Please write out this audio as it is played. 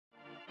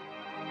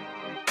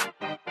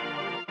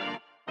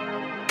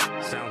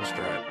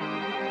Soundstripe.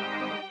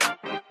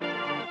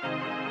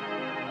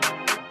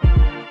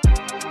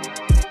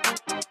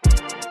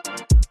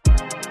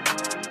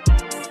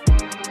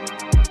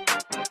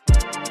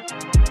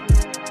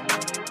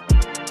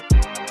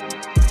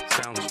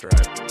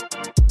 Soundstripe.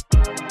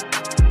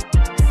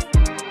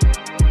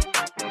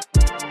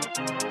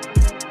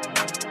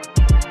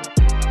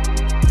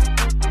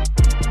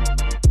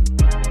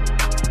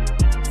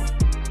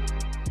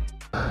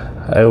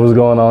 Hey, what's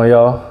going on,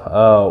 y'all?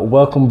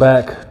 Welcome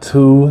back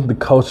to the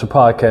Culture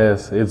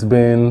Podcast. It's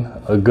been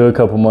a good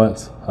couple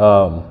months,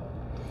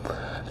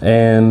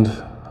 and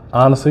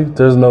honestly,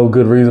 there's no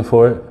good reason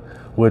for it,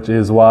 which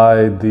is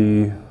why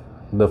the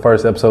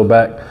first episode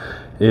back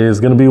is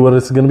going to be what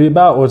it's going to be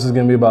about, which is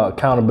going to be about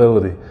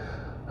accountability.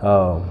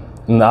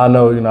 And I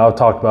know, I've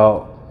talked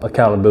about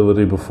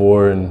accountability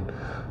before, and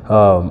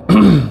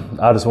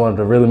I just wanted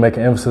to really make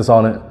an emphasis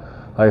on it,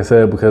 like I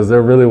said, because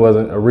there really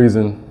wasn't a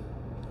reason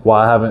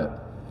why I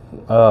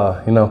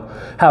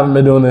haven't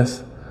been doing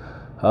this.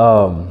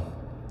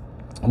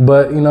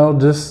 But,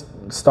 just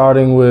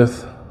starting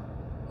with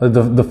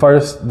the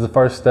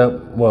first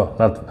step,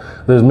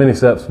 there's many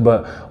steps,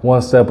 but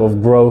one step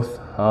of growth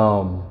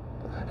and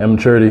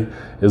maturity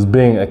is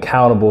being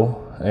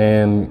accountable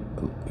and,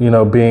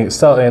 being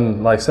self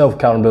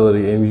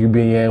accountability, and you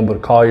being able to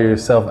call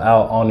yourself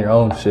out on your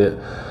own shit.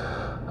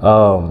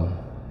 Comes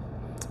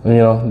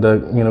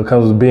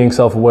with being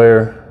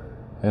self-aware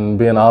and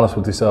being honest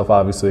with yourself,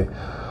 obviously.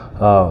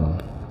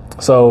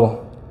 So,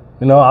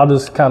 I'll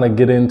just kind of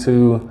get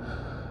into,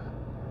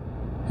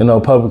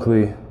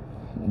 publicly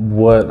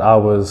what I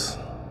was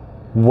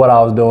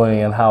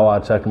doing and how I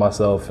checked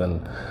myself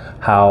and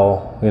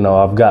how,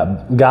 I've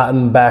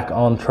gotten back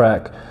on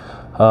track.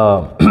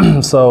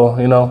 So,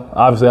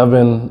 obviously I've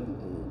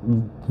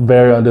been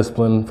very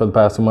undisciplined for the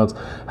past 2 months.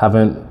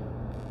 Haven't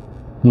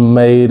done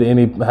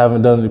any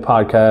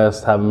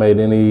podcasts, haven't made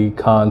any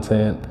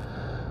content,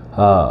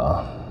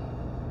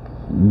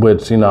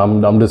 which,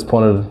 I'm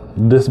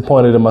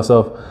disappointed in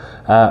myself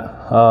at,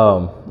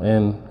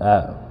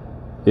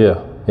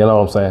 you know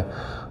what I'm saying?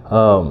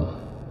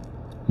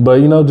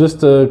 But, just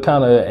to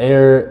kind of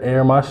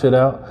air my shit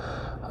out,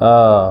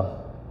 I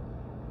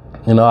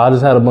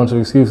just had a bunch of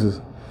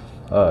excuses,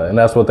 and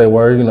that's what they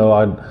were.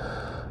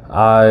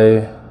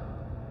 I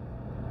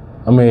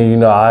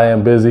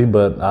am busy,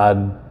 but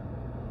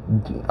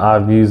I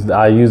used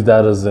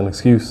that as an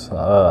excuse.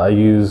 I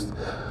used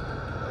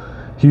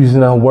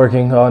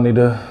working. Oh, I need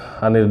to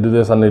do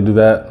this. I need to do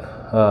that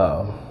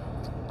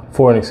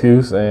for an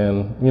excuse,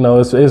 and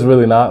it's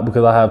really not,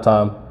 because I have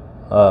time.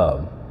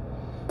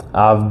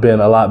 I've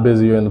been a lot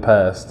busier in the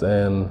past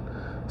and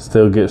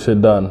still get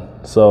shit done.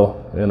 So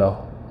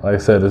like I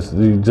said, it's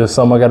just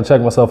something I got to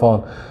check myself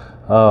on.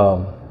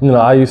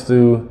 I used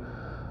to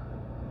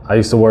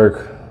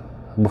work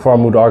before I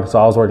moved to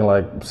Arkansas. I was working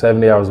like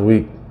 70 hours a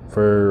week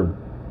for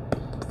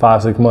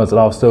 5-6 months,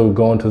 and I was still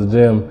going to the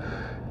gym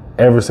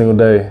every single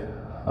day.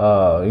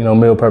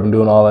 Meal prepping,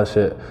 doing all that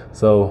shit.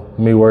 So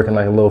me working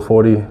like a little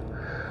 40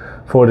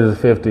 to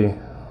 50,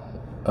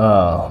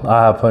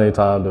 I have plenty of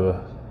time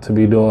to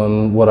be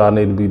doing what I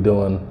need to be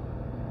doing,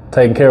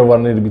 taking care of what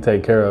I need to be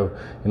taking care of,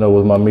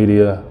 with my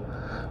media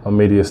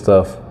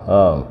stuff.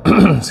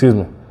 Excuse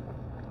me.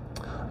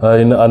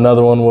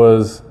 Another one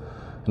was,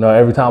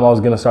 every time I was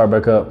gonna start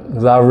back up,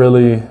 because I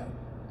really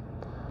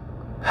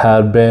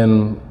had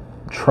been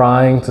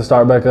trying to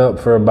start back up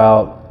for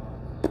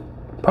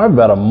probably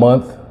about a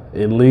month,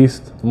 at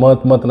least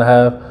month and a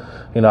half.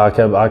 I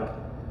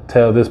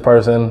tell this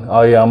person,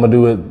 oh yeah, I'm gonna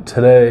do it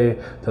today.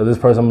 Tell this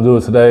person I'm gonna do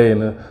it today,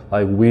 and then,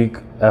 like, week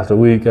after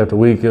week after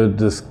week, it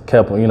just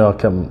kept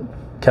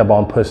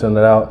on pushing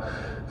it out,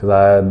 because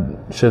I had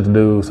shit to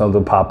do,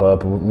 something pop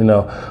up,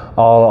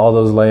 all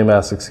those lame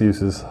ass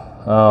excuses.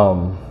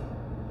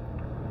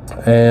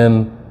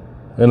 And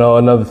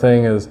another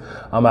thing is,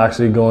 I'm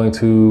actually going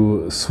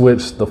to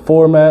switch the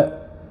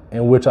format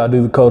in which I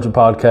do the Culture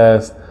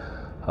Podcast.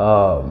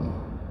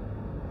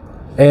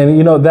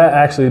 And that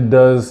actually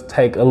does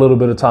take a little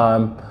bit of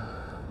time,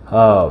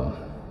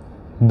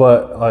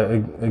 but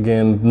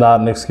again, not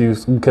an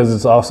excuse, because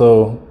it's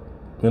also,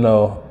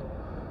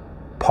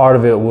 part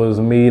of it was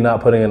me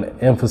not putting an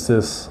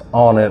emphasis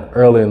on it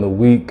early in the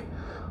week.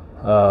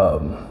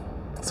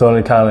 So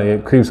it kind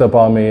of creeps up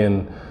on me,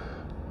 and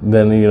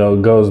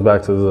then goes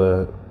back to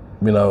the,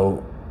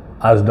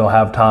 I just don't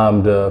have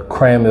time to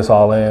cram this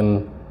all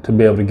in to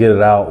be able to get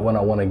it out when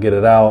I want to get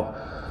it out.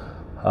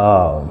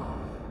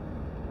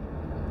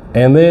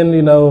 And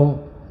then,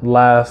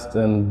 last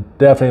and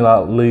definitely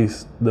not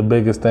least, the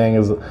biggest thing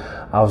is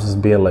I was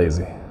just being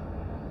lazy.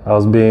 I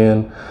was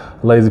being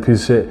a lazy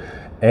piece of shit.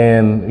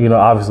 And,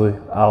 obviously,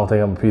 I don't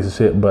think I'm a piece of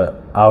shit,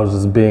 but I was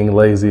just being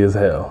lazy as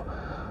hell.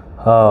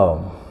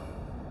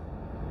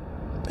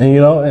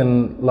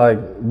 And like,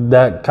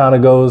 that kind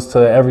of goes to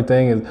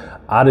everything.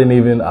 I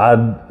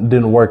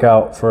didn't work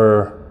out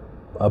for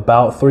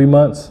about 3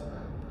 months,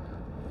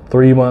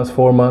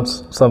 4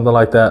 months, something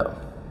like that.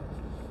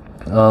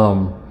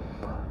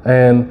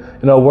 And,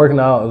 working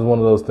out is one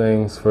of those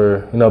things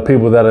for,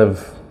 people that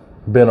have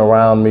been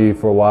around me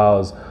for a while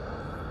is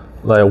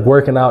like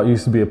working out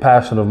used to be a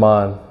passion of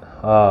mine.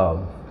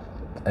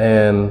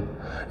 And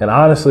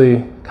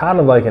honestly, kind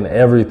of like in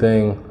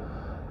everything,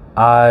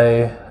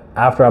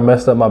 after I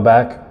messed up my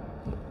back,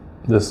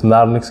 this is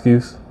not an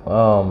excuse,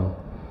 but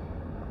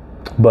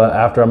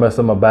after I messed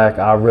up my back,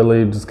 I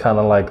really just kind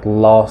of like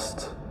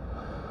lost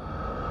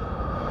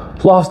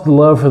the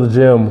love for the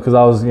gym, because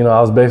I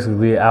was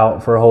basically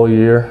out for a whole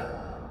year.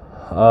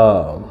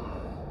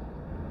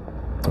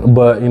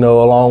 But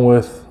along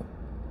with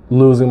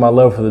losing my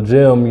love for the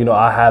gym,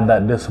 I had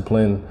that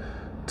discipline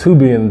to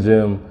be in the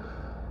gym,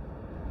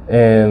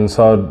 and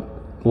so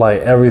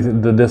like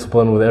the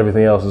discipline with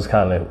everything else just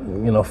kind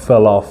of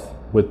fell off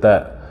with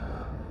that.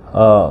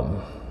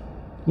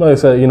 Like I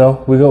said,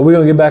 we're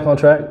gonna get back on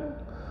track.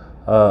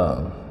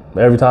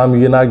 Every time you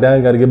get knocked down,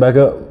 you got to get back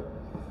up.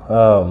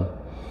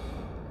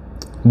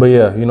 But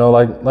yeah,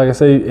 like I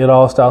say, it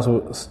all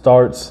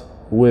starts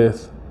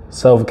with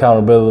self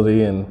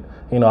accountability, and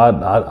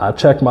I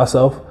checked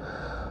myself.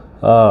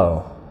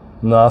 I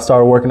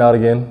started working out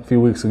again a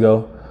few weeks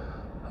ago.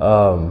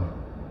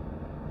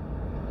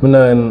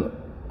 And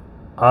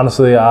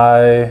honestly,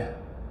 I've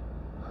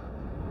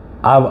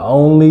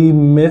only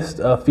missed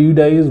a few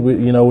days,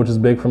 which is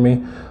big for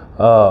me.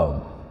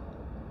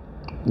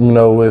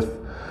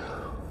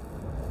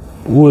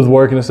 With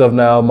working and stuff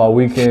now, my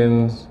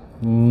weekends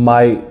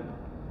might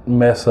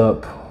mess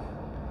up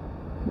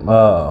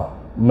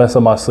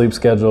my sleep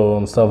schedule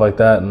and stuff like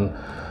that, and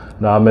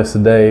I missed a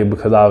day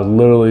because I was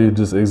literally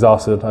just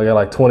exhausted. I got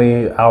like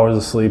 20 hours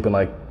of sleep in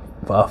like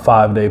a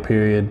 5-day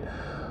period,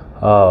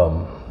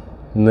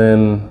 and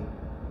then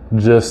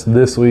just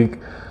this week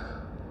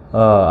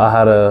I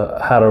had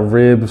a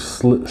rib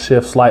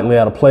shift slightly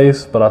out of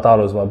place, but I thought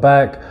it was my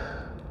back,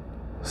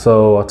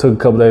 so I took a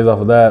couple days off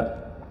of that.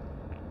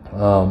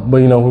 But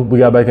we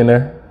got back in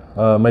there,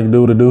 make it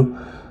do what it do.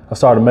 I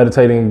started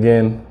meditating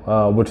again,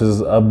 which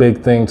is a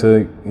big thing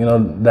to,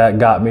 that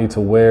got me to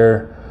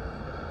where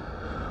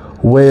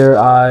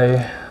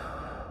I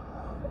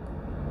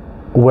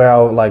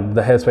like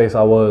the headspace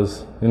I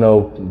was,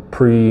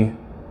 pre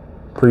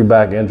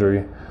back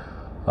injury.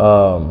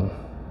 And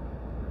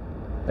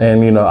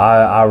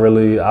I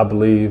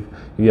believe,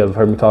 you guys have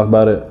heard me talk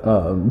about it.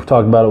 We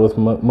talked about it with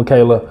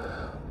Michaela,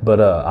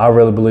 but I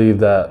really believe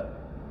that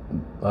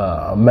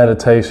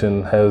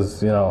meditation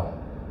has,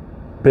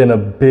 been a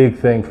big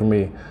thing for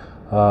me.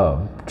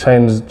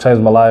 Changed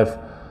my life,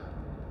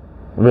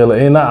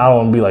 really. And I don't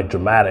want to be like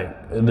dramatic.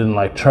 It didn't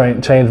like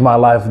change my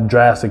life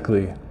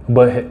drastically,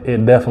 but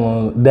it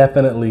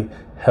definitely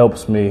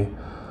helps me.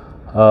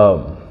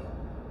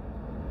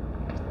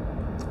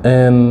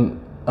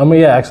 And I mean,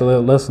 yeah, actually,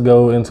 let's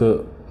go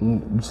into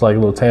just like a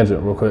little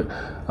tangent real quick.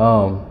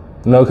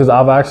 Because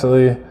I've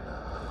actually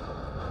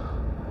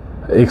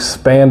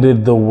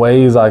expanded the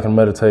ways I can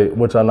meditate,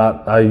 which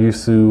I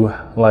used to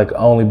like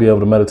only be able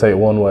to meditate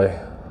one way.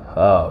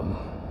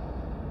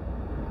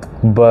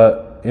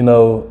 But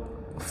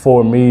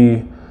for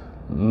me,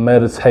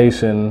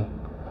 meditation,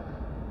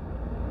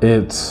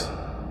 it's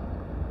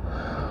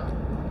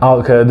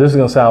okay. This is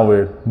gonna sound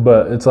weird,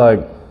 but it's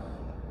like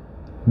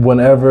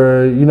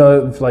whenever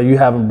if like you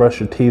haven't brushed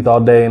your teeth all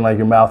day and like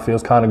your mouth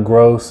feels kind of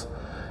gross,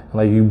 and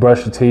like you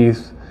brush your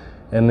teeth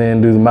and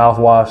then do the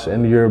mouthwash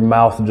and your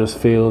mouth just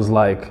feels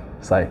like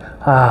it's like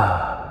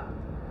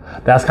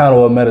that's kind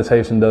of what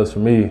meditation does for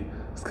me.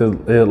 It's because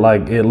it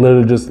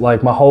literally just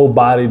like my whole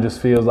body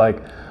just feels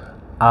like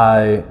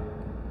I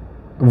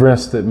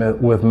rinsed it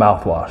with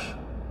mouthwash.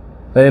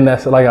 And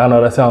that's like, I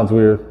know that sounds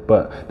weird,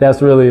 but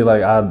that's really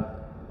like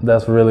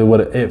that's really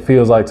what it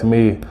feels like to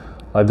me.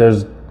 Like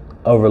there's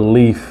a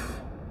relief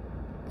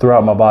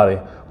throughout my body,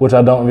 which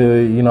I don't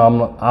really,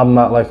 I'm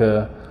not like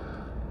a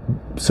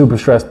super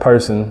stressed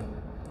person.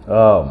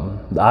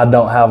 I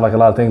don't have like a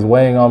lot of things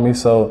weighing on me,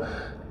 so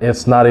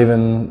it's not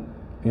even,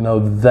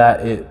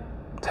 that it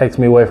takes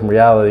me away from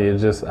reality.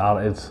 It's just,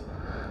 it's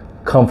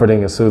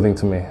comforting and soothing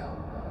to me.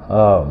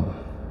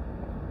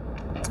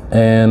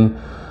 And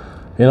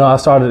I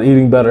started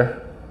eating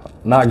better,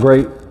 not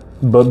great,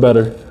 but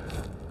better.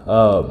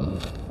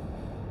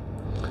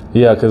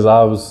 Because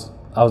I was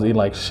eating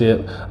like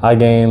shit. I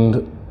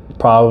gained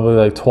probably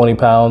like 20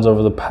 pounds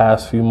over the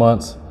past few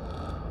months.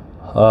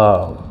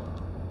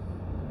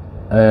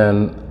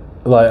 And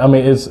like, I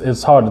mean,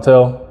 it's hard to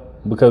tell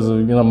because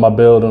of, my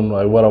build and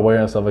like what I wear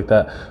and stuff like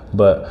that.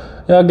 But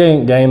I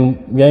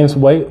gained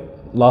some weight,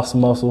 lost some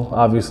muscle,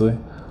 obviously.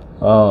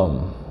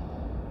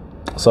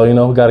 So, we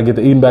got to get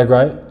the eating back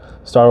right,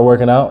 started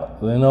working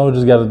out,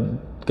 just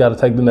got to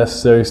take the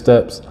necessary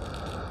steps.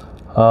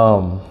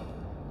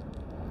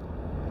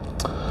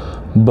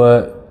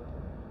 But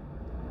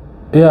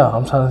yeah,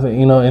 I'm trying to think,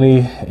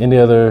 any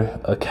other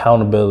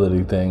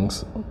accountability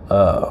things.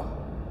 I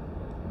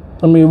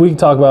mean, we can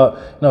talk about,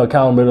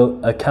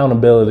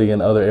 accountability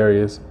in other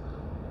areas.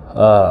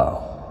 I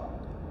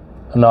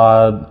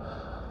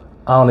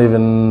don't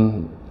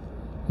even,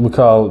 we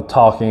call it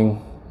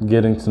talking,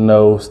 getting to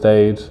know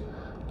stage.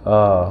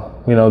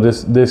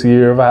 This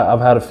year I've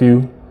had a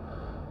few.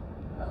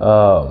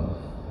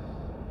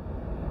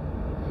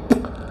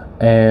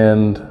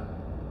 And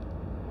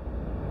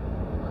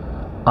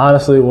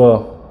honestly,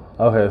 well,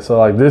 okay, so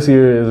like this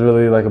year is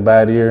really like a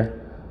bad year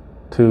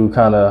to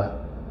kind of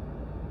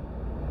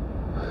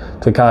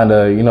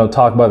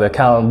talk about the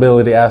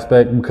accountability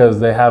aspect,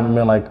 because they haven't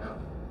been like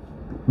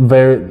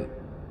very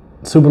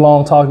super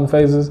long talking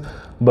phases,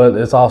 but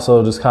it's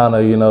also just kind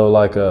of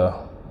like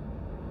a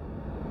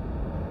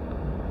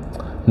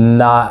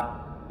not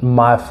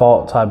my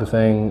fault type of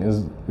thing.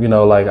 Is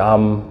like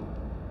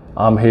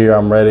I'm here,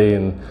 I'm ready,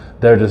 and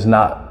they're just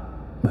not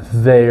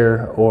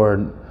there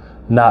or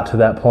not to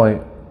that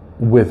point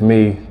with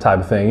me type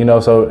of thing.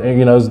 So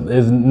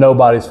it's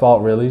nobody's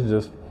fault really,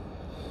 just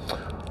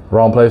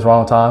wrong place,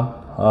 wrong time.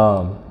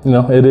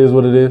 It is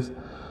what it is.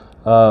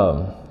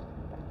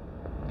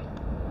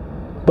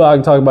 But I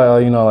can talk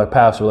about like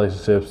past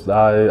relationships.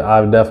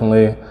 I've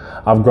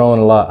grown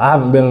a lot. I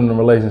haven't been in a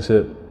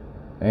relationship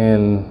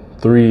in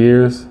 3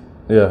 years.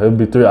 Yeah, it'll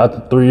be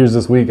 3 years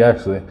this week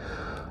actually.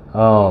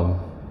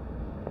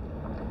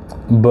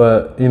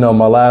 But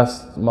my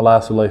last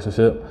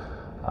relationship,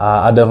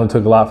 I definitely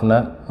took a lot from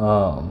that.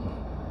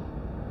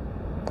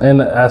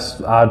 And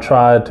I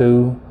tried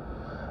to,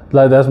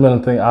 like, that's been a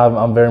thing.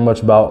 I'm very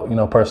much about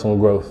personal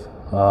growth,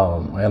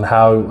 and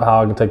how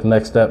I can take the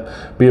next step,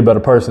 be a better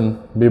person,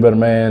 be a better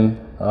man,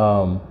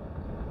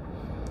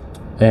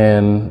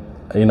 and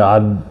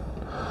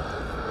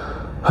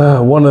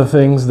one of the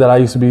things that I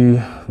used to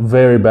be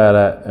very bad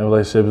at in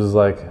relationships is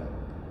like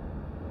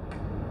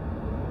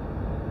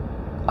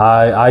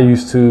I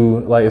used to,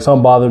 like, if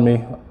something bothered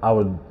me, I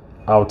would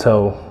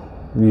tell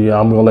you,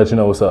 I'm gonna let you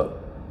know what's up.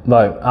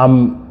 Like,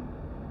 I'm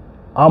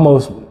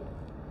almost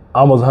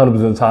 100% of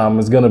the time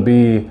it's gonna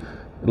be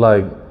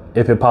like,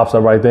 if it pops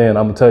up right then,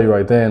 I'm gonna tell you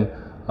right then.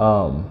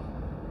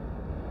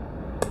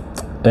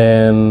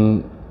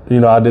 And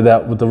I did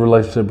that with the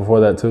relationship before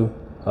that too.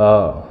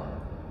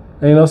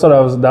 And so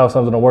that was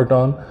something I worked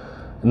on.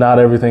 Not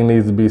everything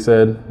needs to be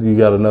said. You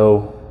got to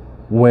know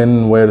when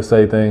and where to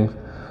say things.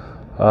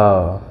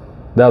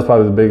 That was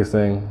probably the biggest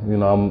thing.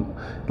 I'm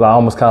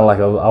almost kind of like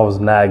I was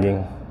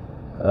nagging,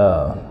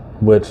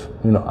 which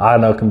I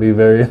know can be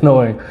very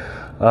annoying.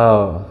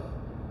 That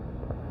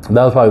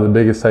was probably the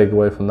biggest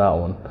takeaway from that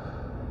one.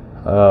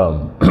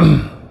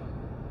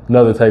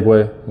 Another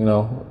takeaway,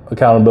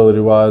 accountability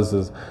wise,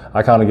 is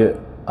I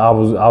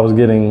was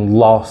getting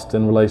lost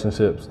in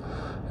relationships.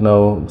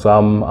 So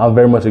I'm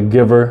very much a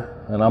giver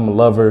and I'm a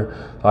lover.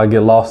 I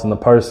get lost in the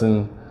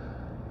person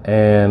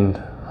and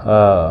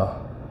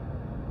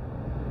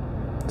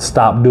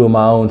stop doing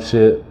my own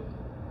shit,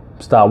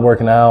 stop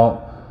working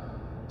out,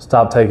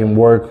 stop taking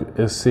work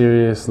as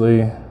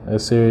seriously,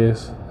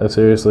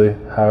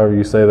 however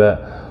you say that.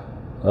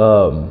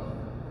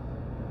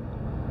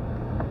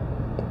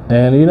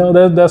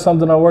 And that's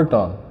something I worked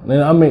on.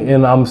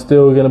 And I'm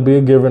still gonna be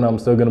a giver and I'm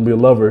still gonna be a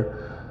lover.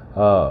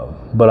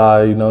 But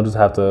I just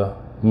have to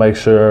make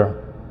sure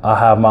I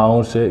have my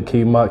own shit,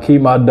 keep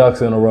my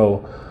ducks in a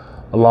row,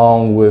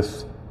 along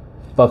with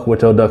fuck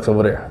with your ducks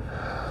over there.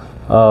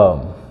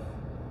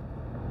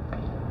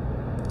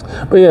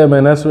 But yeah,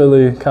 man, that's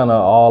really kind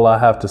of all I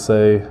have to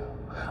say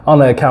on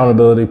the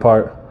accountability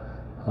part.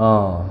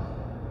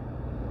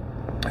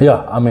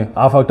 Yeah,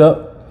 I fucked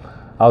up.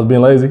 I was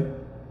being lazy,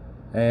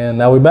 and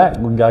now we're back.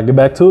 We gotta get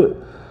back to it.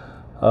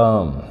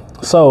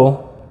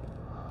 So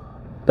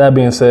that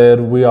being said,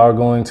 we are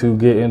going to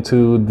get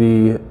into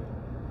the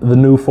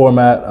new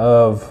format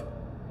of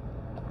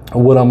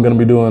what I'm going to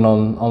be doing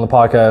on the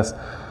podcast.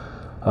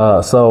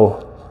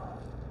 So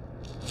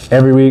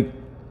every week,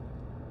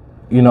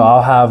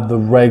 I'll have the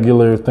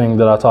regular thing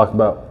that I talk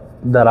about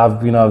that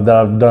I've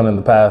done in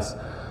the past.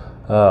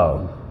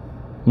 Have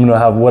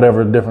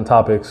whatever different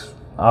topics.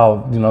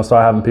 I'll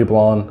start having people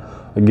on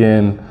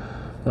again,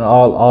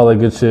 all that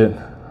good shit.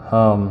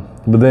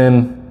 But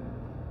then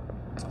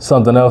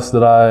something else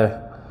that I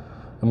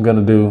am going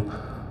to do,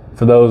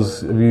 for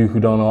those of you who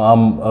don't know,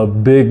 I'm a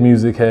big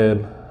music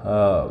head.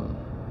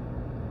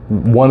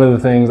 One of the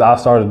things I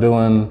started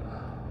doing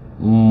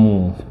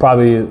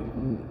probably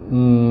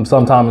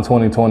sometime in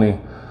 2020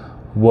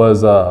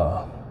 was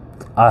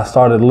I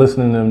started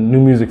listening to New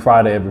Music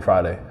Friday every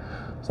Friday.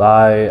 So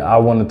I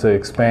wanted to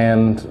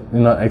expand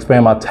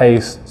my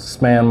taste,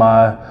 expand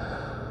my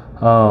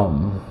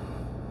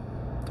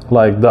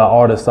like the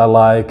artists I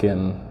like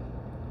and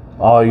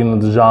all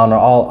the genre,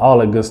 all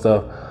that good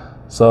stuff.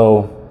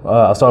 So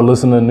I started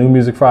listening to New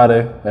Music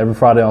Friday every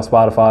Friday on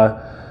Spotify,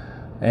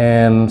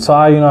 and so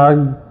I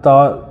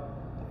thought,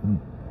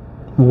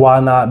 why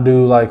not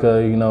do like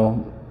a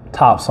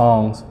top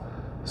songs?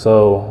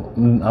 So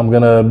I'm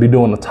gonna be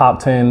doing the top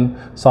 10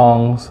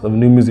 songs of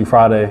New Music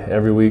Friday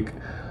every week,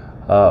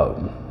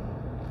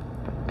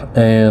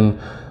 and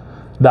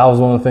that was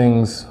one of the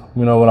things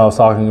when I was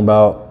talking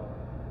about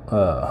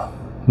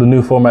the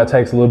new format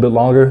takes a little bit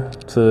longer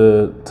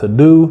to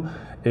do.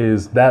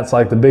 That's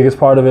like the biggest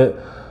part of it.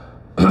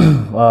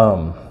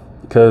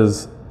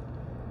 Because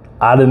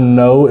I didn't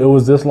know it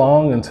was this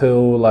long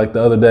until like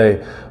the other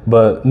day,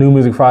 but New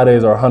Music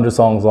Fridays are 100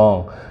 songs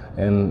long,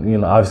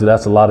 and obviously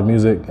that's a lot of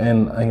music,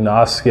 and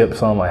I skip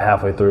some like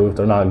halfway through if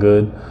they're not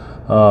good.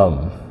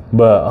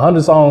 But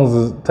 100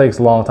 songs takes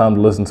a long time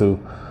to listen to,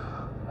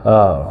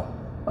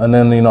 and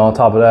then on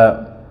top of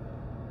that,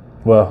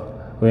 well,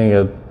 we ain't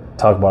gonna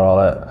talk about all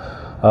that.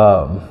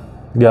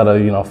 You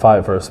gotta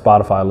fight for a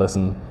Spotify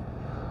listen.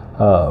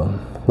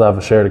 We'll have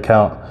a shared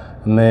account,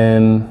 and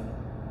then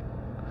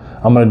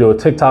I'm gonna do a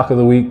TikTok of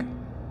the week.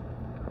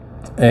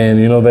 And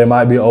they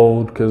might be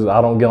old because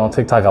I don't get on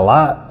TikTok a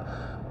lot,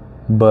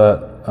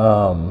 but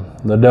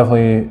there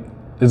definitely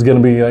is gonna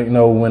be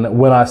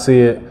when I see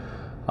it,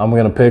 I'm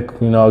gonna pick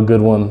a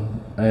good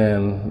one,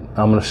 and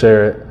I'm gonna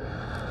share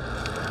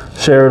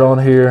it on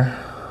here.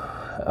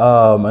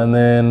 And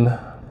then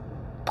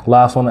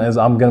last one is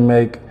I'm gonna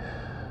make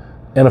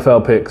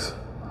NFL picks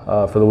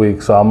for the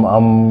week. So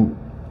I'm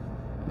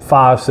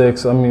 5,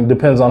 6. I mean,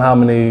 depends on how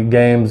many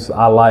games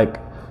I like.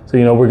 So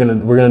we're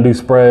gonna do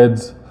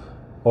spreads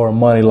or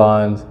money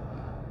lines.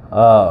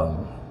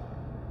 And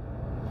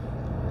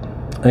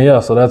yeah,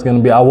 so that's gonna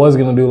be. I was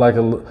gonna do like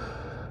a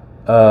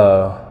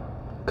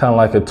kind of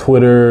like a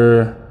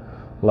Twitter,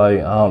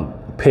 like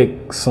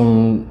pick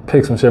some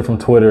shit from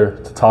Twitter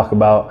to talk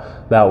about.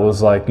 That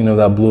was like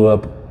that blew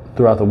up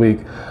throughout the week.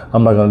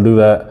 I'm not gonna do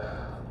that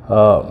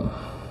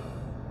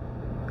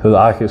because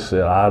I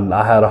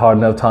had a hard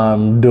enough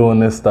time doing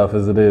this stuff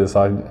as it is.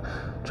 So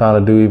trying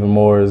to do even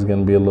more is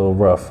gonna be a little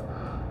rough.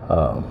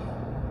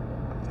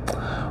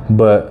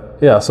 But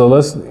yeah, so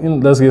let's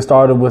get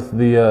started with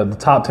the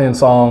top 10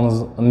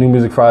 songs on New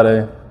Music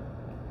Friday.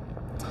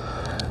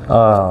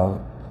 I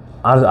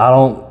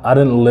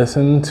didn't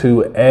listen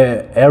to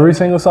every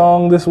single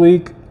song this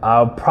week.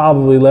 I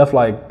probably left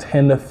like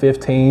 10 to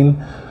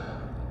 15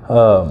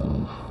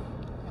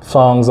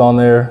 songs on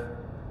there,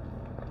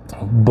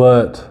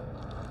 but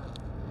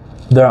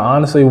there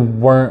honestly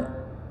weren't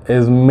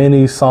as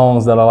many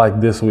songs that I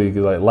like this week.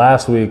 Like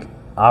last week,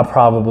 I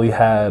probably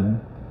had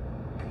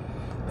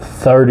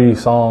 30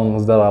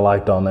 songs that I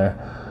liked on there.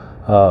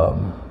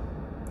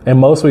 And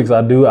most weeks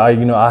I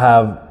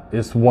have,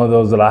 it's one of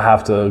those that I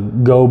have to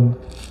go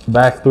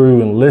back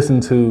through and listen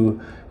to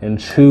and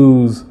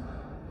choose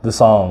the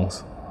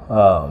songs.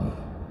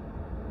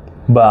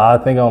 But I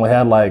think I only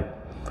had like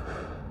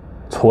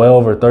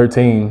 12 or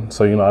 13.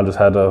 So, I just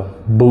had to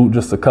boot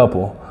just a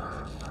couple.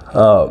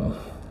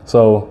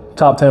 So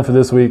top 10 for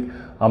this week.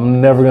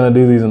 I'm never going to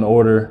do these in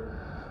order.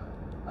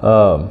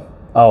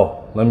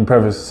 Let me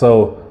preface.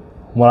 So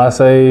when I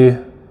say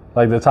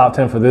like the top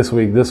 10 for this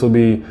week, this will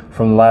be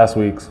from last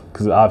week's,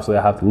 because obviously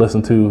I have to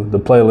listen to the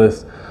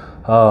playlist.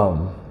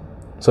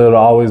 So it'll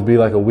always be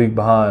like a week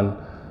behind.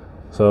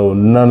 So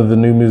none of the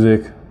new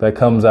music that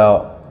comes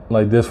out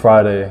like this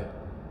Friday,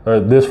 or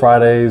this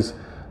Friday's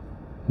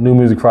New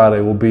Music Friday,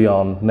 will be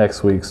on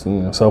next week's,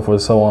 so forth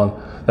and so on.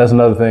 That's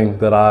another thing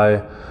that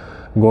I'm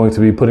going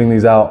to be putting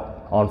these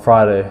out on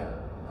Friday.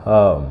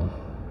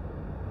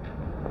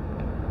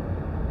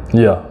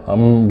 Yeah,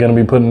 I'm going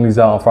to be putting these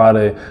out on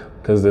Friday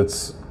because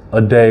it's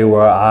a day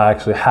where I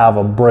actually have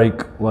a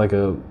break, like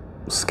a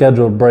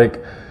scheduled break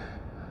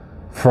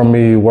from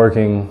me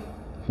working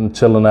and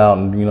chilling out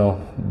and,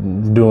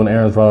 doing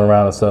errands, running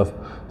around and stuff.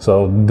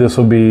 So this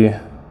will be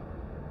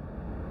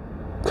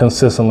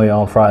consistently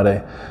on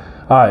Friday.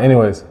 All right,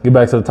 anyways, get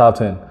back to the top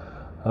 10.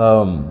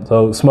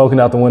 So Smoking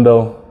Out the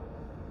Window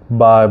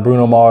by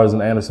Bruno Mars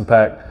and Anderson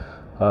 .Paak.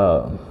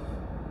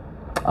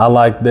 I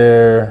like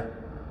their...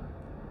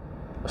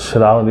 I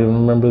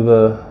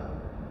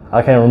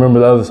can't remember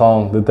the other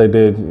song that they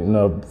did,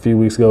 a few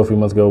weeks ago, a few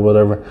months ago,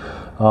 whatever.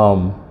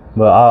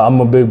 But I'm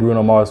a big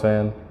Bruno Mars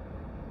fan.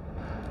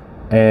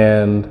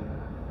 And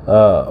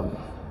I'm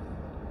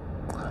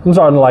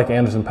starting to like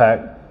Anderson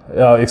 .Paak,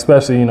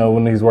 especially,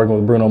 when he's working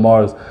with Bruno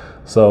Mars.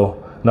 So,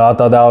 no, I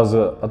thought that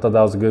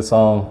was a good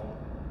song.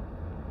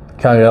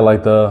 Kind of got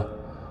like the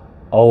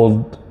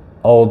old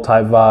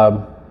type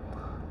vibe.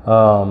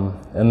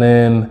 And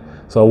then,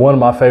 so one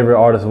of my favorite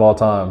artists of all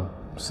time,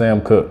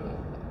 Sam Cooke.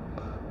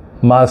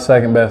 My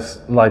second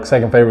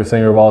favorite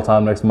singer of all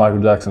time, next to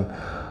Michael Jackson.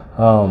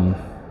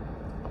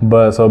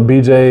 But so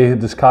BJ,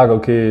 the Chicago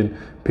Kid,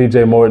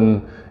 PJ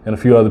Morton, and a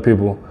few other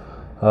people,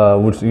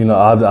 which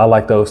I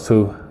like those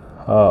too.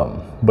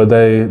 But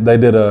they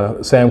did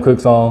a Sam Cooke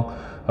song,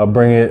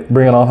 Bring It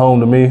On Home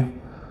to Me.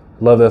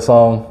 Love that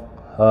song.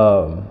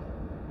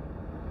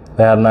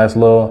 They had a nice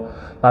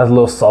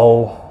little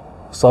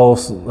soul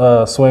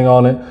swing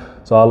on it.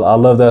 So I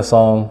love that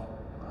song.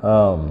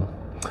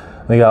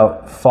 They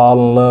got Fall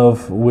in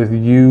Love with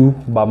You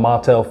by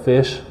Motel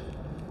Fish.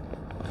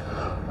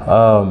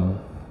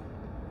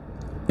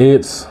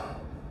 It's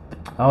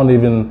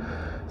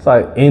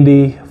like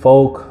indie,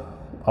 folk,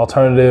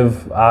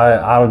 alternative.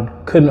 I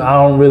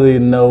don't really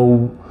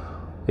know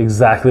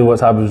exactly what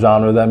type of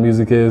genre that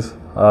music is.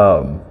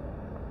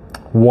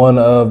 One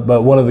of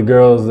the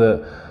girls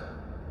that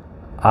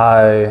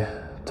I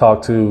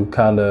talked to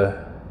kind of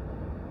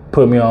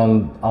put me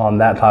on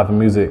that type of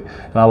music,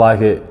 and I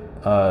like it.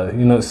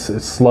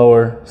 It's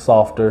slower,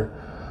 softer.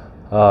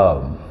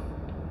 But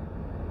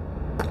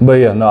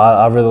yeah, no,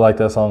 I really like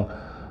that song.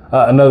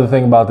 another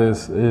thing about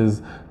this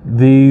is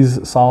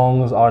these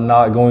songs are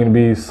not going to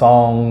be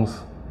songs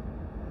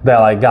that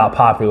like got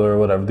popular or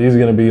whatever. These are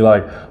going to be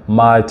like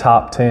my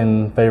top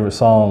 10 favorite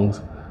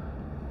songs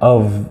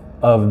of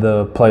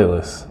the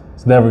playlist.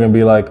 It's never going to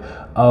be like,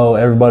 oh,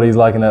 everybody's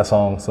liking that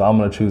song, so I'm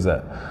going to choose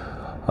that.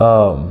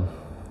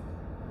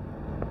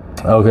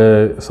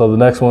 Okay, so the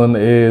next one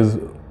is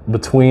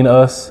Between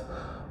Us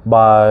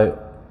by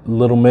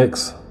Little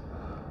Mix.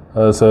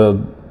 It's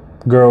a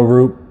girl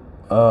group.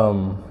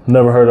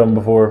 Never heard of them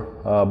before,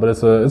 but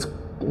it's a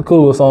cool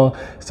little song.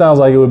 It sounds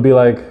like it would be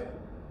like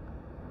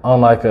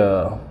on like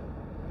a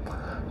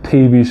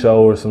TV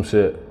show or some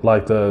shit,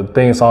 like the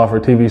theme song for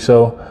a TV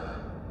show,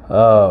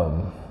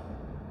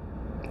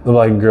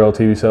 like a girl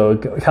TV show,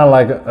 kind of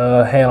like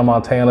a Hannah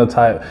Montana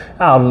type,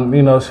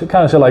 kind of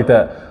shit like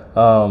that.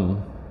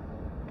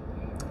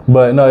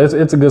 But no,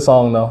 it's a good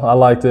song though. I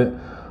liked it.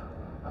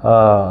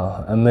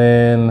 And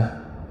then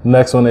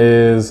next one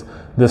is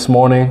This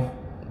Morning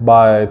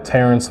by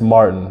Terrence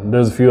Martin.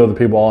 There's a few other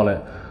people on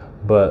it,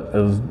 but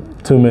it was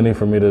too many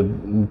for me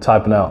to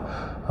type it out.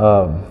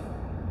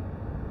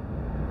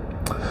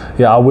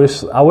 Yeah, I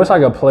wish I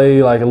could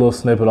play like a little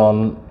snippet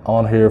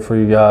on here for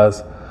you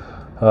guys,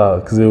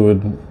 because it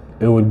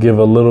would give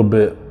a little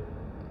bit,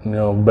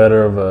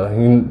 better of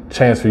a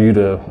chance for you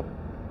to.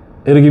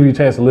 It'll give you a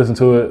chance to listen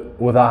to it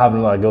without having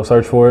to like go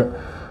search for it.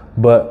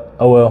 But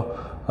oh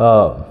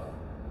well.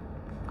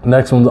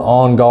 Next one's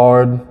On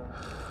Guard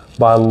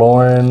by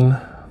Lauren.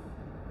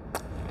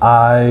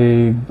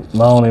 I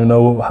don't even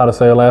know how to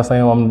say her last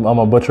name. I'm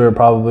a butcher it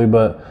probably,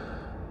 but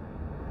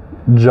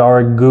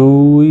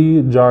Jargui,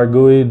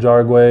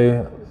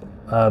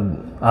 I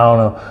don't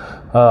know.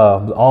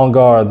 On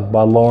Guard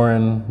by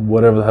Lauren,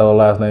 whatever the hell her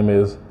last name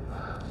is.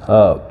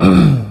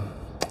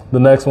 The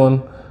next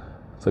one,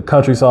 it's a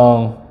country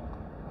song.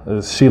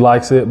 It's She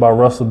Likes It by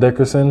Russell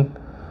Dickerson.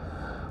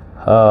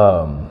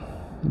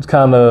 It's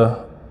kind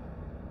of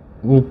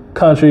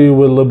country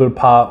with a little bit of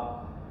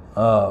pop.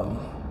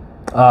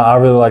 I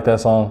really like that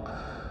song.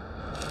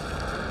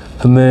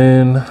 And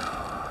then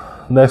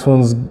next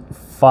one's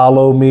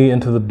Follow Me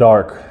Into the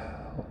Dark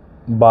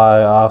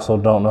by, I also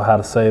don't know how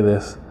to say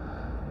this,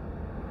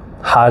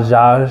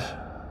 Hajaj.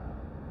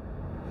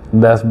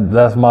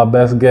 That's my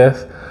best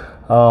guess.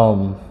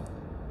 Or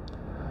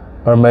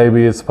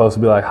maybe it's supposed to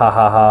be like ha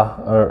ha ha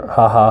or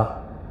ha ha.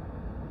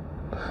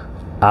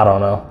 I don't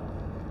know.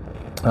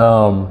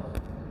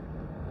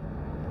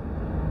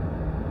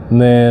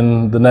 And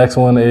then the next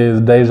one is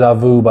Deja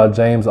Vu by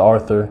James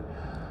Arthur.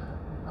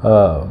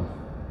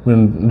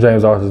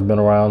 James Arthur's been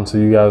around, so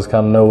you guys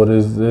kind of know what it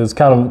is. It's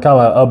kind of an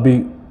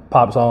upbeat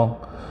pop song.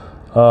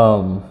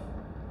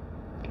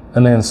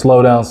 And then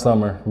Slow Down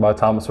Summer by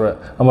Thomas Rhett.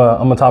 I'm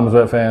a Thomas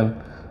Rhett fan.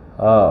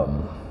 I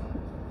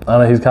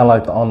know he's kind of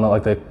like on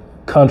like the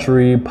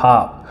country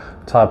pop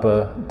type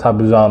of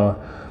genre.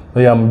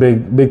 But yeah, I'm a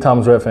big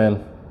Thomas Rhett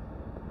fan.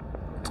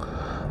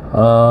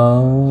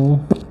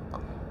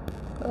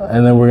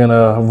 And then we're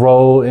gonna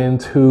roll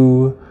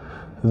into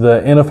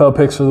the NFL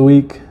picks for the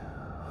week.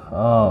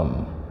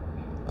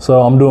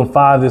 So I'm doing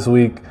 5 this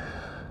week.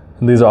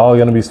 These are all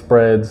gonna be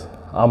spreads.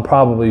 I'm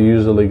probably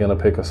usually gonna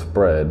pick a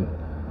spread.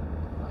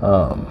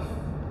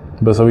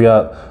 But so we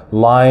got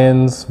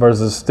Lions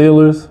versus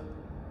Steelers.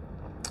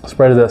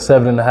 Spread is at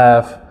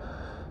 7.5.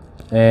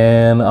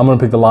 And I'm gonna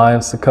pick the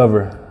Lions to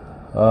cover.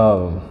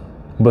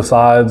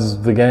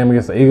 Besides the game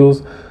against the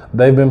Eagles,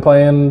 they've been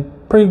playing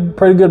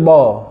pretty good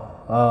ball.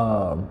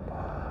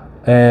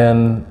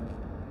 And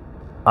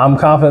I'm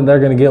confident they're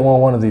going to get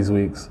one of these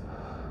weeks.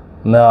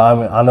 Now,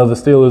 I know the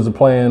Steelers are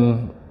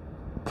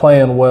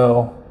playing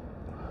well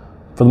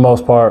for the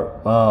most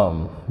part,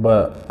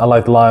 but I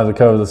like the Lions to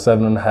cover the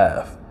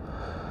 7.5.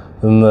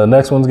 Then the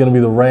next one's going to be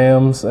the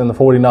Rams and the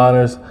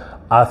 49ers.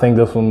 I think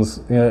this one's,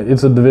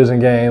 it's a division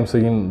game, so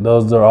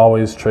those are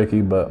always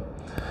tricky, but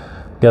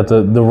got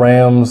the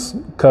Rams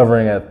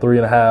covering at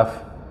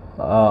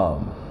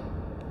 3.5.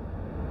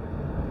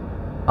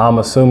 I'm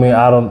assuming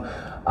I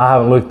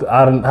haven't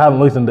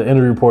looked into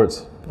injury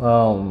reports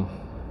for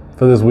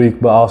this week,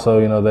 but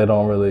also they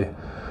don't really.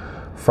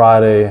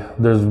 Friday,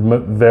 there's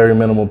very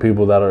minimal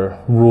people that are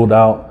ruled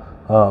out.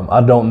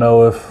 I don't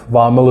know if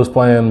Von Miller's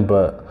playing,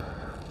 but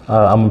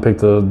I'm gonna pick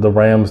the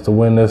Rams to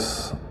win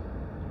this,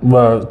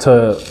 well,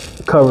 to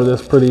cover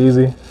this pretty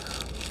easy.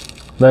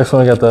 Next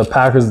one, I got the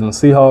Packers and the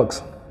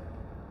Seahawks,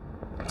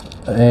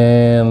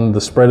 and the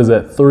spread is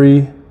at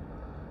 3.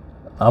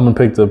 I'm gonna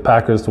pick the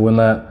Packers to win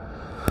that.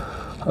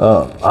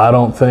 I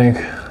don't think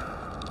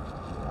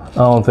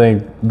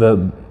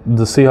that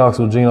the Seahawks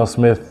with Geno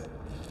Smith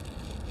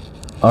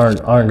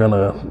aren't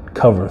gonna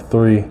cover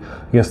 3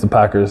 against the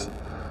Packers.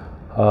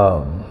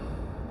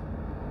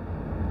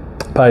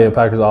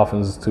 Packers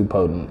offense is too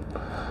potent,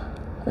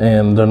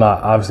 and they're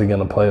not obviously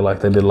gonna play like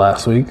they did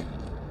last week.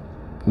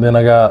 Then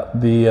I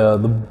got the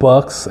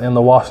Bucks and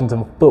the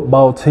Washington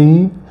football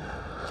team.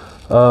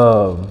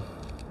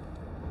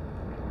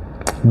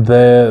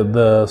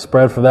 The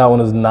spread for that one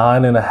is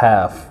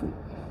 9.5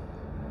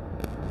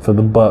 for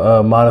the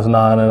minus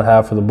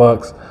 9.5 for the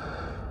Bucks.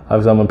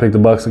 obviously I'm gonna pick the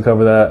Bucks to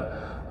cover that.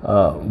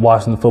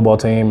 Washington football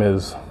team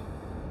is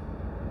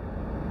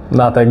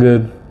not that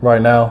good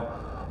right now.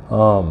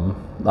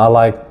 I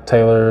like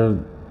Taylor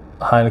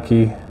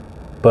Heineke,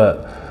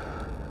 but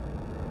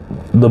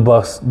the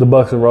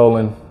Bucks are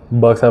rolling.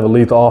 Bucks have a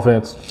lethal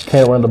offense.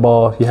 Can't run the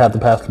ball. You have to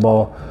pass the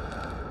ball.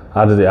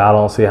 I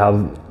don't see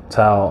how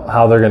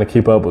they're going to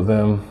keep up with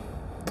them.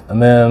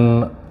 And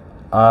then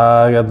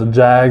I got the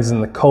Jags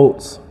and the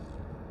Colts.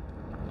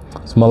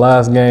 It's my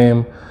last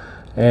game,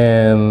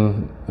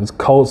 and it's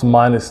Colts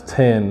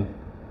 -10,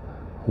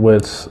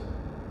 which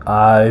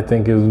I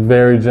think is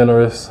very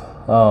generous.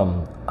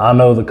 I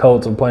know the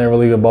Colts are playing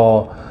really good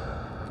ball,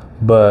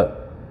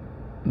 but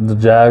the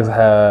Jags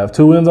have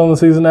 2 wins on the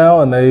season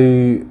now, and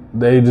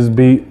they just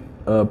beat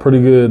a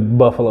pretty good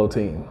Buffalo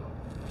team.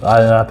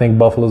 I think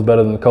Buffalo's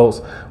better than the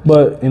Colts.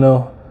 But,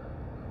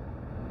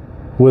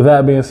 with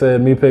that being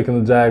said, me picking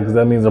the Jags,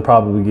 that means they'll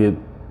probably get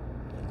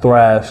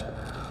thrashed.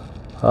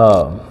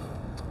 But,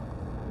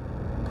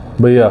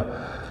 yeah,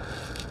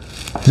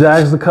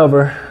 Jags to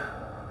cover,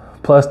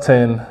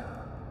 +10.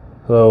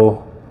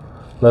 So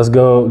let's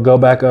go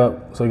back up.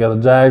 So we got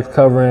the Jags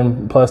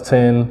covering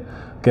 +10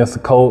 against the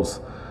Colts.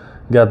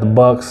 You got the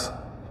Bucks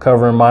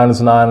covering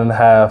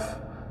 -9.5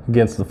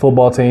 against the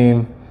football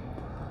team.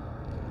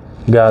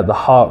 You got the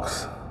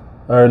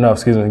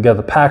you got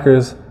the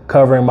Packers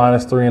covering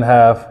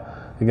 -3.5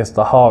 against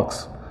the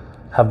Hawks.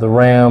 Have the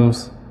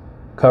Rams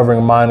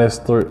covering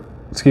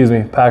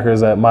 -3.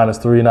 Packers at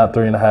 -3, not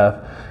 3.5.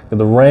 Got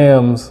the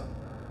Rams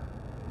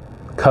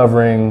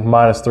covering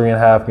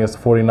 -3.5 against the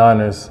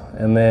 49ers,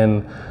 and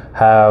then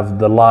have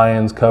the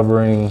Lions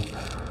covering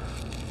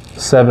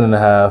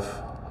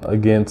 7.5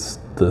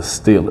 against the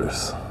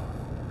Steelers.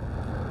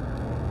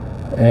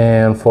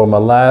 And for my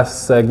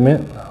last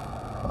segment,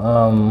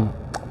 I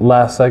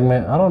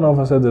don't know if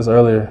I said this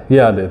earlier.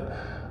 Yeah, I did.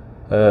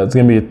 It's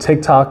gonna be a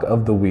TikTok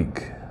of the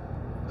week.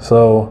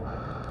 So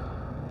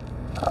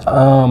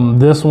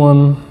this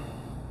one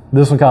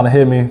kind of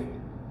hit me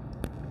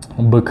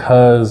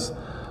because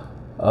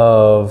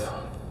of.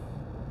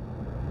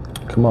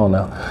 Come on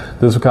now,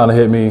 this one kind of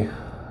hit me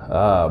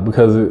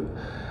because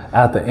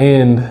at the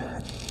end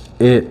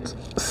it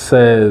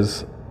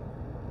says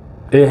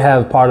it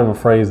has part of a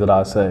phrase that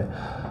I say.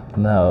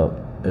 Now,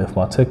 if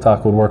my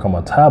TikTok would work on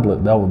my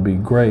tablet, that would be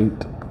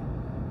great.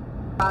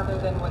 Rather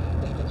than what you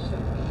think it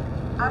should be.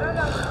 I don't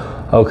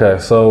know. Okay,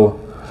 so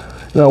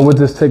with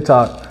this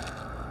TikTok,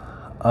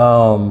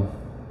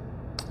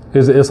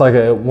 it's like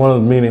one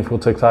of the meaningful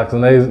TikToks,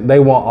 and they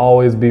won't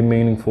always be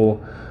meaningful,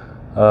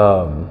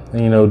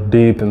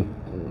 deep and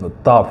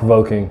thought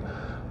provoking.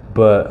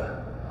 But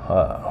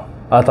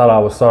I thought I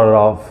would start it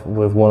off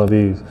with one of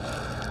these,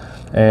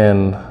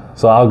 and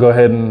so I'll go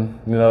ahead and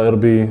it'll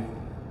be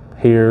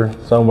here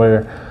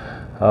somewhere.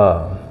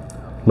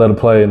 Let it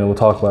play, and then we'll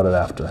talk about it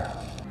after.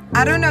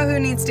 I don't know who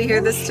needs to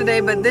hear this today,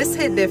 but this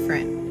hit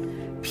different.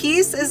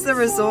 Peace is the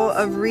result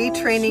of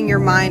retraining your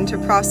mind to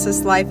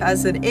process life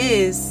as it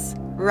is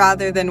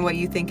rather than what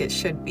you think it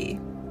should be.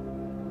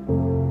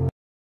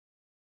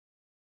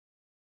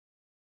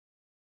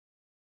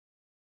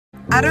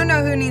 I don't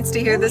know who needs to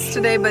hear this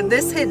today, but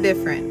this hit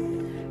different.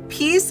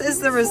 Peace is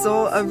the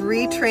result of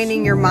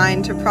retraining your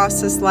mind to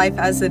process life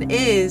as it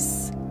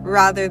is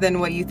rather than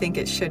what you think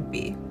it should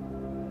be.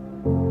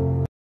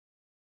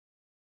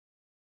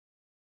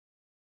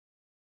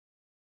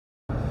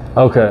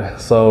 Okay,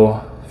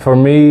 so for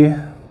me,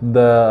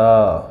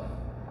 the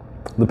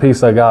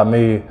piece that got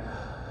me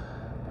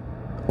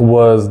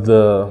was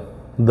the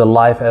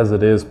life as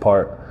it is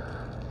part.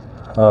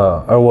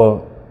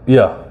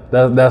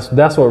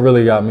 That's what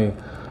really got me.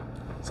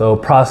 So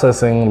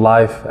processing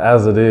life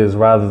as it is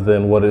rather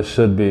than what it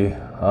should be.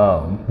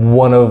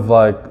 One of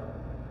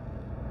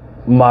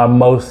my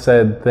most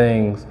said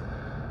things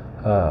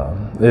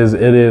is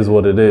it is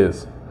what it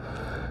is.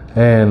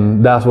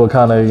 And that's what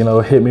kind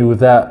of, hit me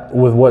with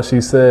what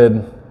she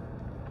said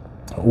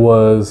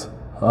was,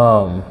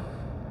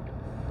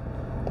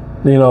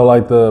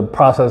 the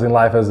processing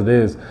life as it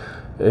is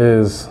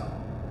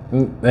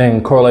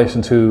in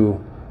correlation to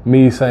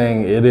me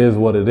saying it is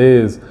what it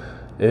is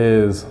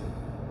there's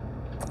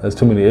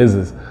too many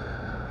is's,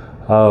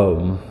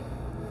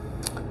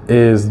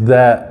 is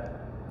that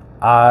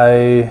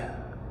I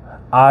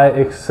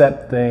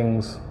accept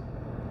things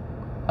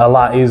a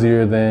lot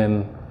easier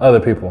than other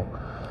people.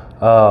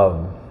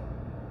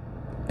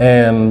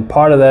 And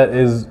part of that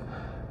is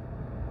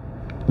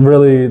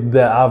really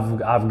that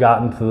I've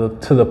gotten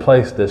to the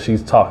place that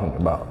she's talking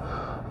about.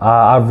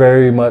 I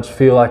very much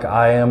feel like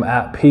I am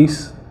at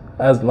peace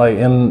as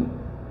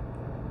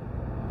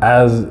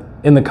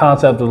in the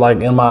concept of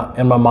in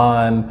my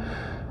mind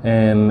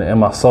and in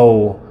my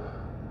soul.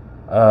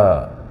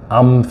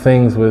 I'm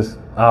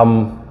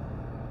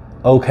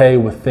okay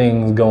with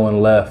things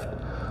going left.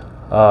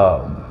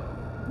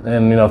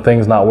 And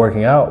things not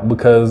working out,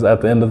 because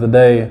at the end of the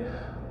day,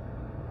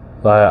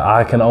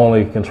 I can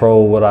only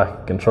control what I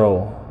can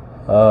control.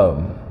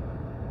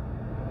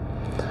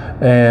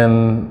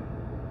 And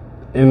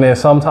then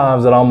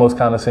sometimes it almost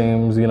kind of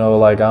seems,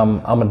 like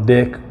I'm a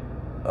dick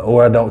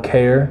or I don't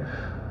care.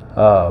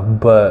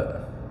 But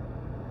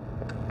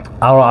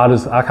I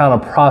don't know, I kind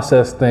of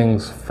process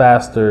things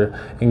faster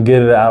and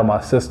get it out of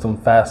my system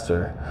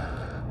faster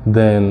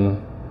than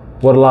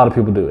what a lot of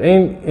people do.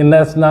 And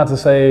that's not to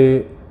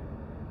say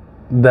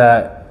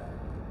that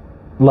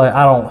like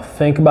I don't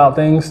think about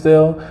things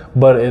still,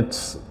 but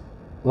it's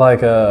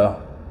like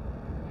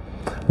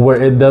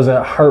where it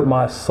doesn't hurt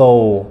my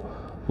soul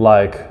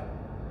like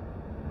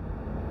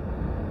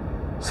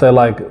say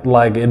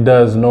like it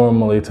does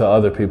normally to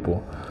other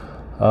people.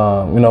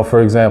 You know,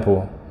 for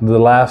example, the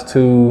last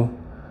two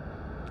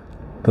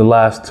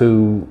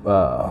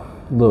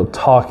little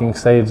talking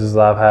stages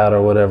I've had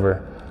or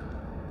whatever,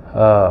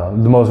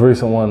 the most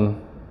recent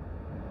one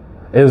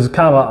is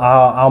kind of,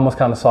 I almost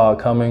kind of saw it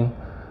coming,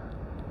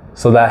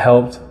 so that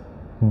helped.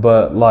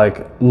 But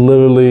like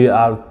literally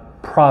I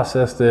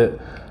processed it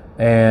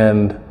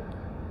and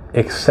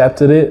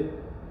accepted it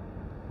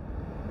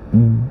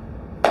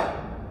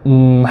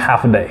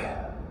half a day.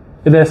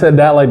 And they said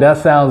that, like, that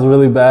sounds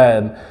really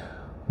bad,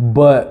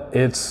 but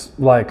it's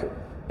like,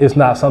 it's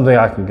not something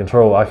I can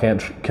control. I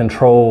can't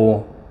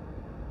control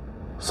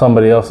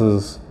somebody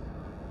else's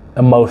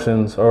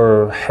emotions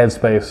or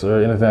headspace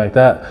or anything like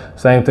that.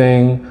 Same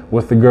thing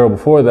with the girl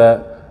before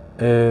that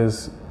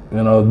is,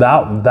 you know,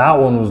 that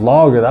one was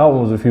longer. That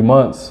one was a few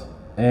months.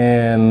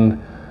 And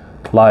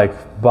like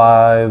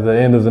by the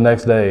end of the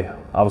next day,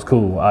 I was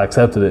cool. I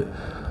accepted it.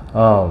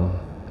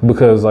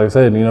 Because like I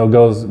said, you know,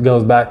 goes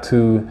back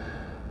to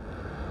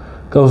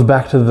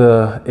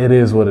the, it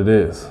is what it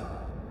is,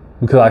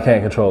 because I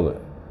can't control it.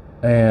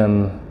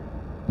 And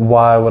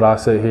why would I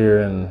sit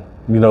here and,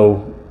 you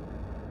know,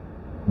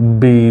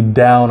 be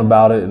down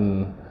about it?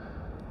 And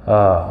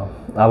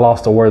I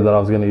lost a word that I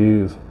was going to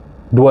use.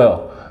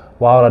 Dwell.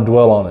 Why would I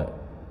dwell on it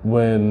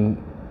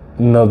when,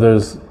 you know,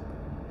 there's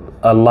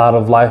a lot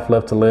of life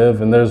left to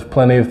live and there's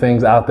plenty of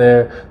things out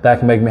there that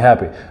can make me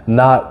happy?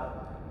 Not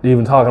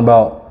even talking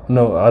about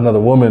another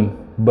woman,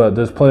 but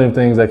there's plenty of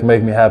things that can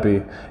make me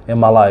happy in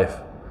my life.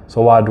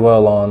 So why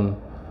dwell on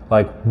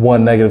like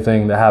one negative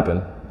thing that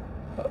happened?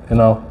 You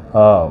know,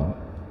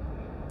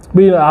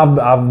 but you know,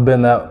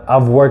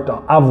 I've worked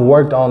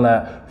on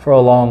that for a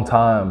long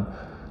time.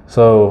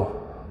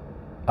 So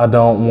I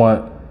don't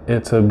want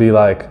it to be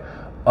like,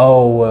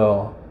 oh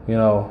well, you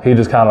know, he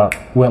just kind of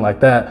went like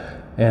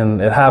that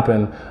and it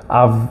happened.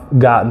 I've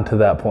gotten to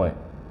that point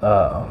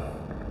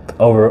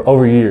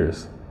over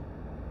years.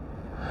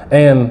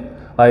 And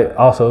like,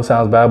 also, it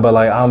sounds bad, but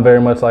like I'm very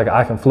much like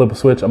I can flip a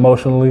switch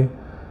emotionally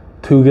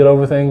to get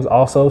over things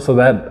also. So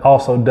that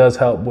also does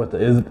help with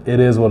the it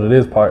is what it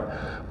is part.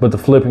 But the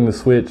flipping the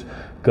switch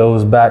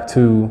goes back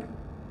to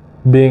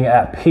being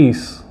at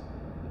peace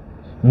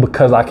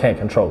because I can't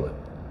control it.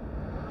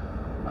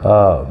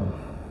 But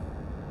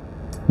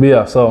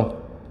yeah,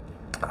 so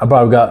I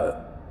probably got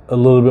a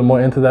little bit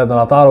more into that than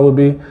I thought it would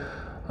be.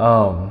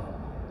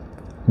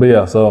 But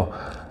yeah, so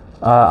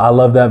I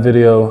love that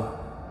video.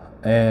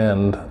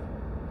 And,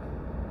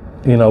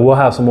 you know, we'll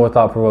have some more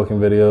thought-provoking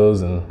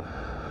videos and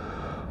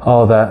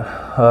all that.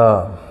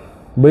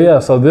 But yeah,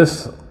 so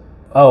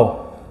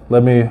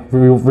let me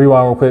rewind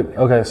real quick.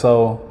 Okay,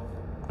 so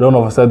don't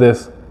know if I said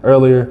this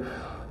earlier,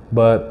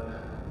 but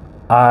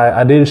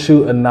I did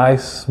shoot a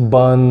Nice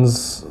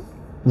Buns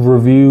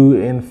review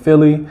in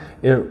Philly.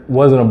 It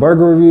wasn't a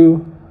burger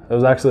review. It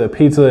was actually a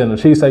pizza and a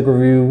cheesesteak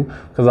review,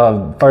 because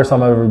first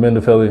time I've ever been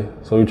to Philly.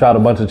 So we tried a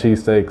bunch of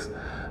cheesesteaks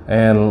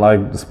and like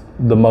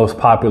the most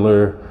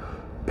popular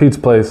pizza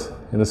place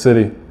in the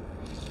city.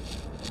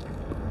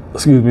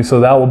 Excuse me.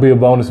 So that will be a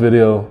bonus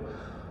video.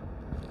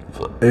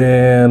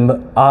 And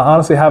I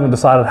honestly haven't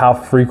decided how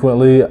frequent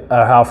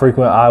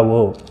I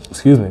will,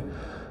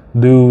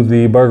 do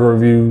the burger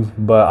reviews,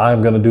 but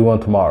I'm gonna do one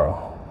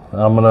tomorrow.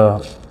 I'm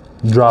gonna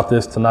drop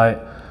this tonight.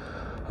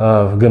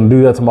 I'm gonna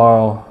do that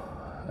tomorrow,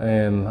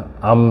 and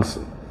I'm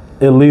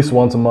at least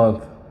once a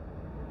month,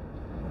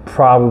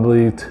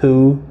 probably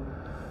two,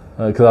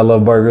 because I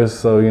love burgers.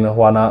 So you know,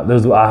 why not?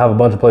 I have a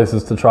bunch of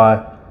places to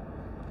try.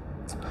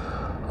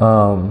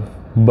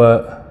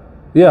 But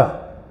yeah,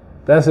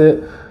 that's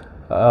it.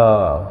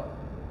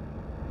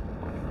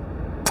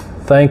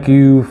 Thank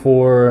you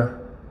for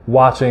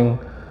watching.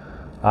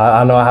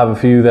 I know I have a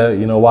few that,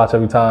 you know, watch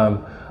every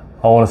time.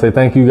 I want to say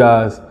thank you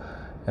guys,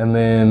 and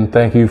then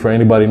thank you for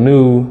anybody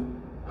new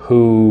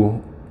who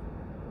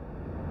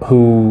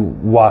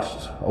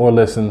watched or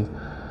listened.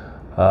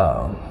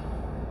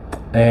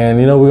 And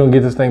you know, we're gonna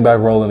get this thing back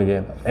rolling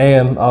again.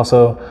 And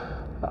also,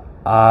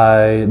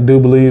 I do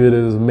believe it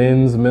is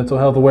Men's Mental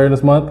Health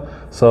Awareness Month.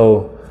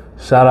 So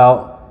shout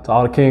out to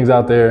all the kings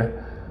out there.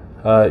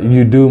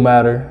 You do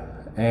matter,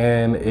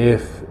 and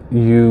if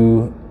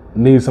you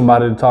need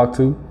somebody to talk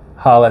to,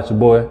 holla at your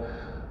boy.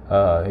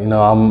 You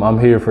know, I'm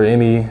here for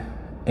any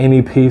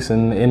peace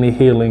and any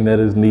healing that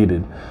is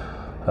needed.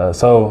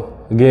 So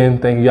again,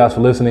 thank you guys for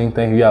listening.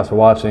 Thank you guys for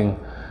watching,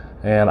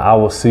 and I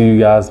will see you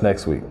guys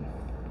next week.